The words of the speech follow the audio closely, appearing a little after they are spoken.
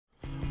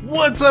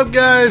What's up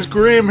guys,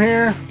 Grim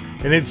here,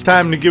 and it's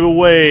time to give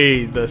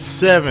away the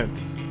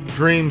 7th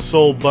Dream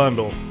Soul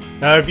Bundle.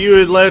 Now if you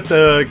had left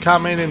a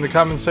comment in the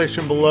comment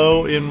section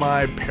below in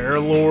my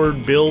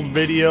Paralord build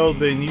video,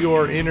 then you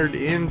are entered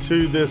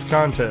into this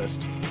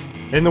contest.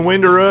 And the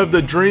winner of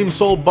the Dream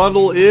Soul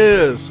Bundle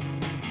is...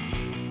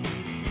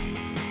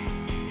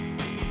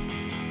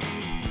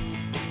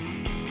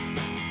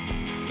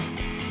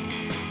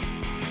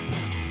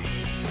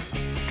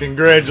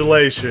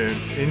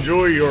 Congratulations!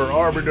 Enjoy your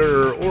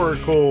Arbiter,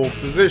 Oracle,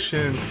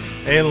 Physician,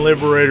 and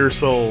Liberator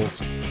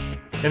souls.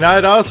 And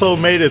I'd also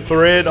made a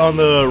thread on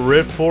the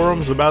Rift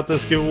forums about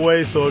this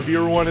giveaway, so if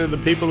you're one of the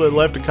people that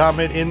left a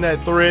comment in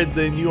that thread,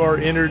 then you are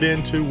entered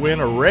in to win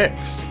a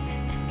Rex.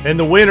 And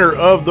the winner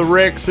of the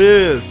Rex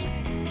is...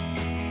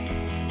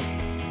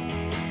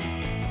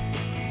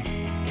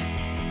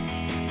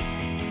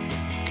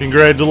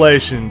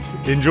 Congratulations!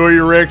 Enjoy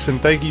your Rex,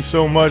 and thank you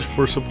so much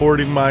for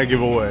supporting my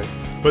giveaway.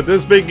 But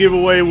this big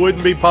giveaway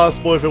wouldn't be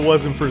possible if it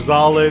wasn't for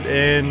Zolid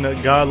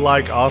and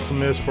Godlike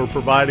Awesomeness for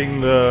providing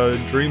the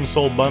Dream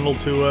Soul Bundle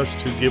to us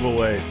to give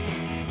away.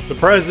 The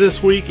prize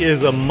this week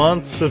is a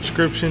month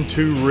subscription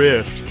to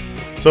Rift.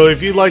 So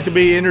if you'd like to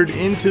be entered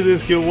into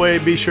this giveaway,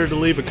 be sure to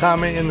leave a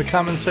comment in the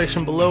comment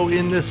section below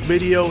in this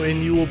video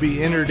and you will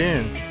be entered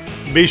in.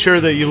 Be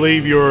sure that you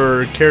leave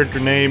your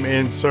character name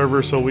and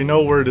server so we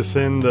know where to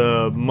send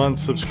the month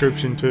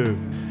subscription to.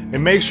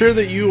 And make sure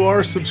that you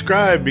are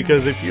subscribed,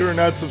 because if you are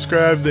not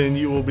subscribed, then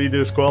you will be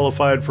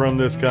disqualified from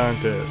this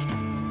contest.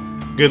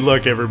 Good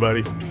luck,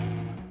 everybody.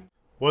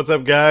 What's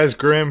up guys,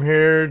 Grim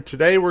here.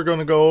 Today we're going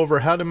to go over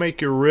how to make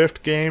your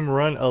Rift game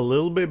run a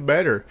little bit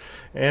better.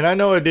 And I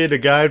know I did a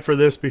guide for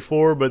this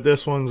before, but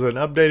this one's an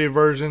updated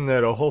version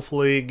that'll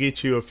hopefully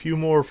get you a few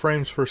more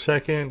frames per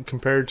second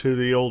compared to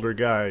the older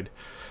guide.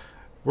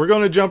 We're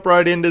going to jump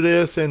right into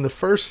this, and the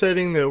first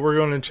setting that we're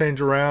going to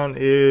change around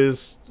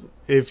is...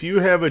 if you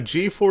have a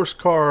GeForce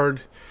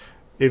card,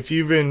 if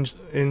you've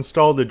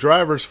installed the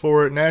drivers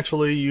for it,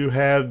 naturally you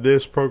have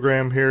this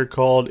program here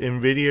called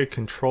NVIDIA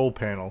Control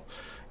Panel.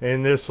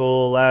 And this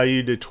will allow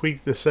you to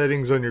tweak the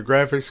settings on your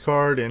graphics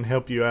card and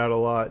help you out a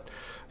lot.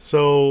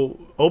 So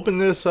open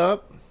this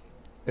up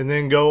and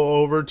then go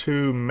over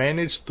to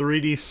Manage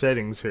 3D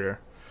Settings here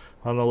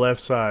on the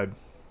left side.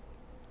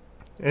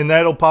 And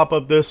that'll pop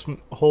up this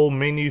whole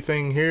menu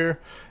thing here.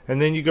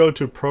 And then you go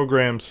to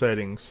Program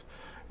Settings.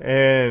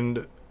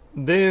 And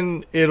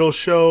then it'll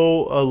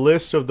show a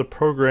list of the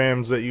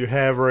programs that you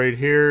have right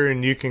here,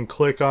 and you can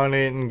click on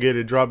it and get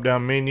a drop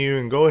down menu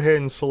and go ahead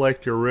and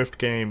select your Rift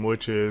game,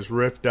 which is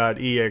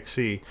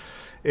rift.exe.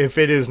 If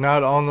it is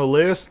not on the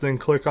list, then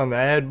click on the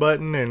add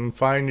button and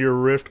find your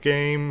Rift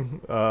game,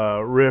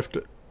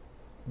 rift.exe,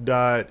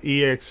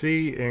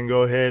 and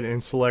go ahead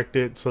and select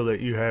it so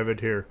that you have it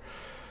here.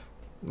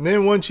 And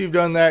then once you've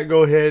done that,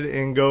 go ahead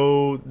and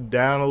go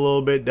down a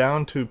little bit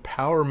down to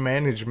power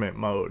management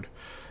mode.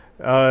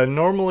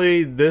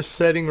 Normally this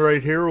setting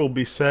right here will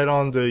be set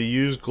on the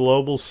use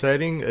global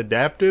setting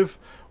adaptive.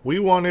 We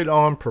want it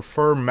on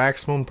prefer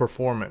maximum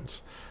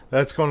performance.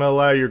 That's going to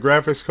allow your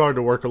graphics card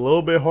to work a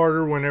little bit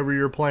harder whenever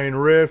you're playing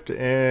Rift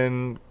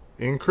and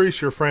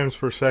increase your frames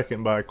per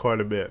second by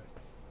quite a bit.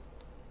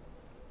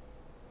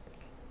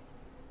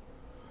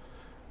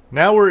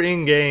 Now we're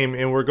in game,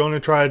 and we're going to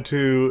try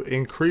to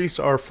increase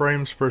our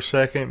frames per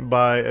second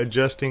by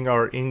adjusting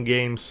our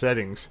in-game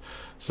settings.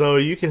 So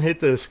you can hit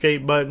the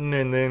escape button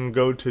and then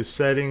go to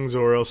settings,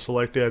 or else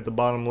select it at the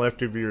bottom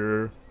left of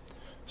your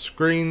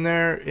screen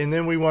there. And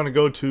then we want to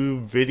go to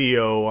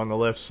video on the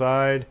left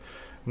side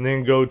and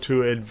then go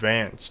to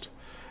advanced.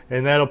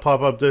 And that'll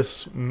pop up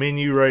this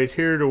menu right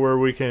here to where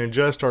we can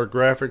adjust our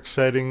graphics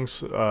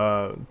settings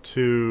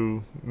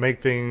to make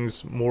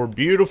things more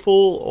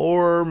beautiful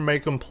or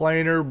make them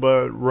plainer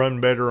but run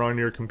better on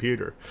your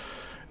computer.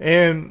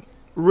 And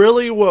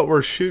really what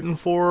we're shooting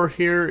for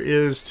here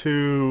is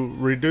to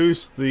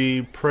reduce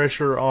the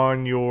pressure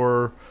on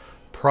your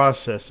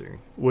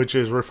processing, which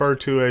is referred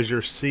to as your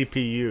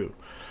CPU.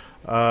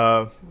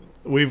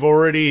 We've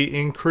already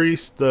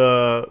increased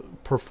the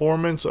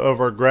performance of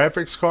our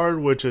graphics card,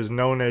 which is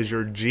known as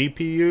your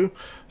GPU,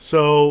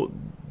 so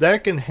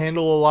that can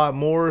handle a lot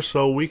more,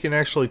 so we can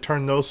actually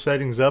turn those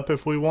settings up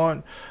if we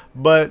want,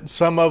 but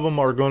some of them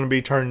are going to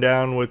be turned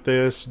down with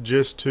this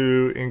just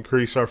to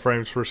increase our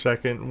frames per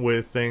second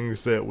with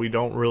things that we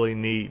don't really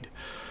need.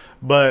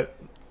 But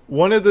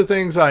one of the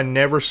things I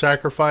never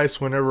sacrifice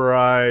whenever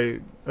I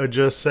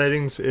adjust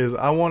settings is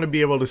I want to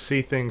be able to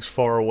see things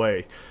far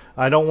away.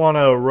 I don't want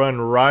to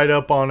run right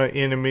up on an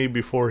enemy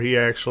before he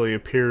actually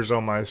appears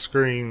on my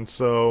screen,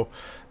 so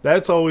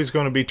that's always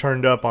going to be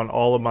turned up on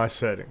all of my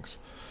settings.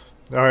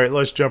 Alright,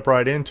 let's jump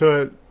right into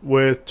it.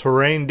 With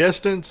terrain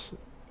distance,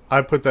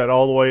 I put that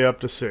all the way up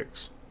to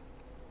 6.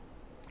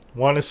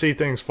 Want to see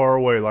things far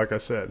away, like I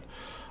said.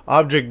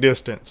 Object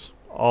distance,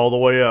 all the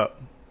way up.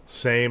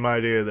 Same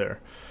idea there.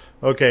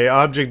 Okay,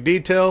 object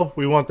detail,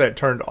 we want that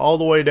turned all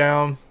the way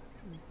down.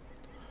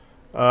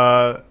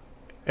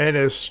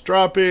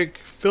 Anisotropic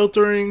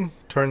filtering,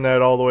 turn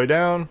that all the way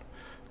down.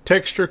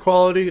 Texture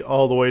quality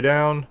all the way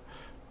down.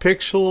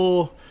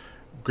 Pixel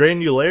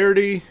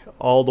granularity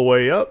all the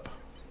way up.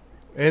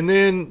 And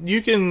then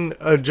you can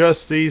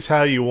adjust these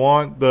how you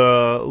want,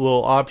 the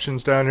little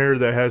options down here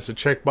that has the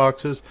check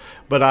boxes.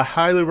 But I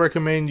highly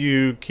recommend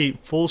you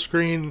keep full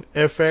screen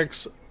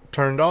FX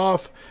turned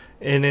off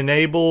and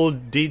enable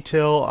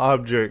detail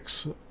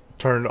objects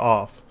turned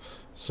off.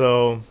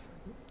 So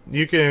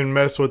you can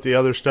mess with the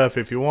other stuff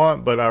if you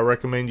want, but I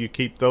recommend you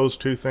keep those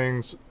two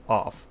things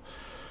off.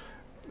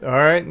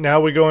 Alright, now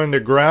we go into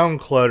ground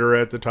clutter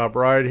at the top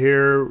right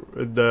here.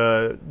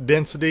 The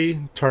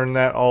density, turn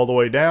that all the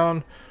way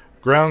down.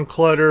 Ground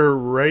clutter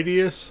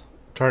radius,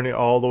 turn it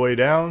all the way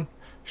down.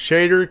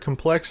 Shader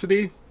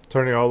complexity,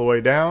 turn it all the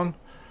way down.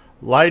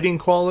 Lighting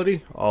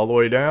quality, all the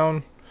way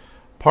down.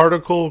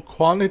 Particle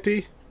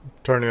quantity,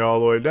 turn it all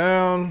the way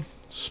down.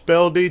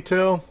 Spell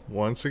detail,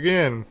 once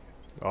again,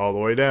 all the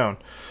way down.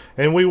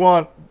 And we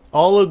want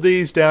all of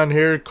these down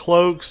here,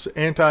 cloaks,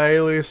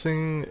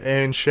 anti-aliasing,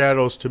 and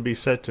shadows, to be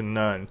set to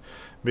none,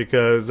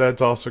 because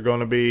that's also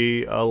going to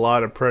be a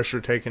lot of pressure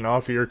taken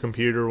off of your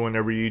computer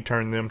whenever you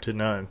turn them to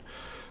none.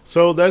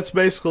 So that's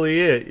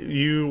basically it.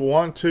 You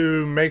want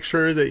to make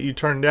sure that you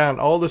turn down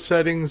all the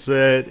settings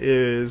that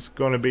is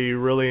going to be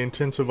really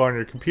intensive on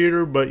your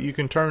computer, but you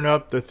can turn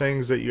up the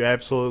things that you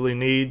absolutely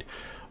need,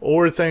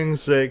 or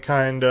things that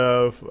kind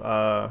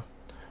of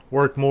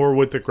work more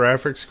with the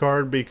graphics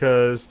card,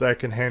 because that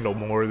can handle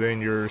more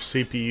than your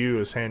CPU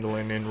is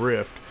handling in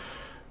Rift,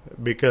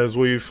 because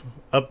we've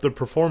upped the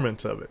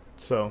performance of it.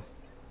 So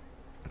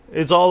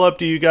it's all up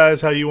to you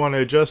guys how you want to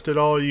adjust it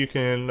all. You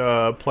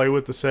can play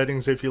with the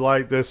settings if you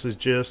like. This is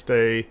just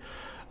a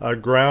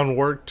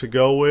groundwork to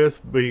go with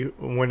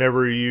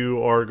whenever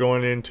you are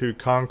going into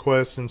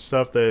Conquest and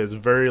stuff that is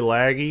very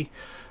laggy,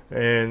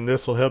 and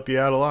this will help you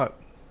out a lot.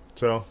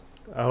 So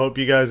I hope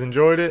you guys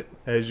enjoyed it.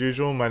 As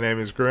usual, my name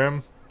is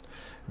Grim.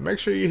 Make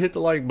sure you hit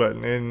the like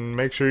button and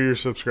make sure you're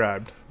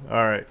subscribed.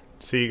 Alright,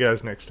 see you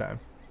guys next time.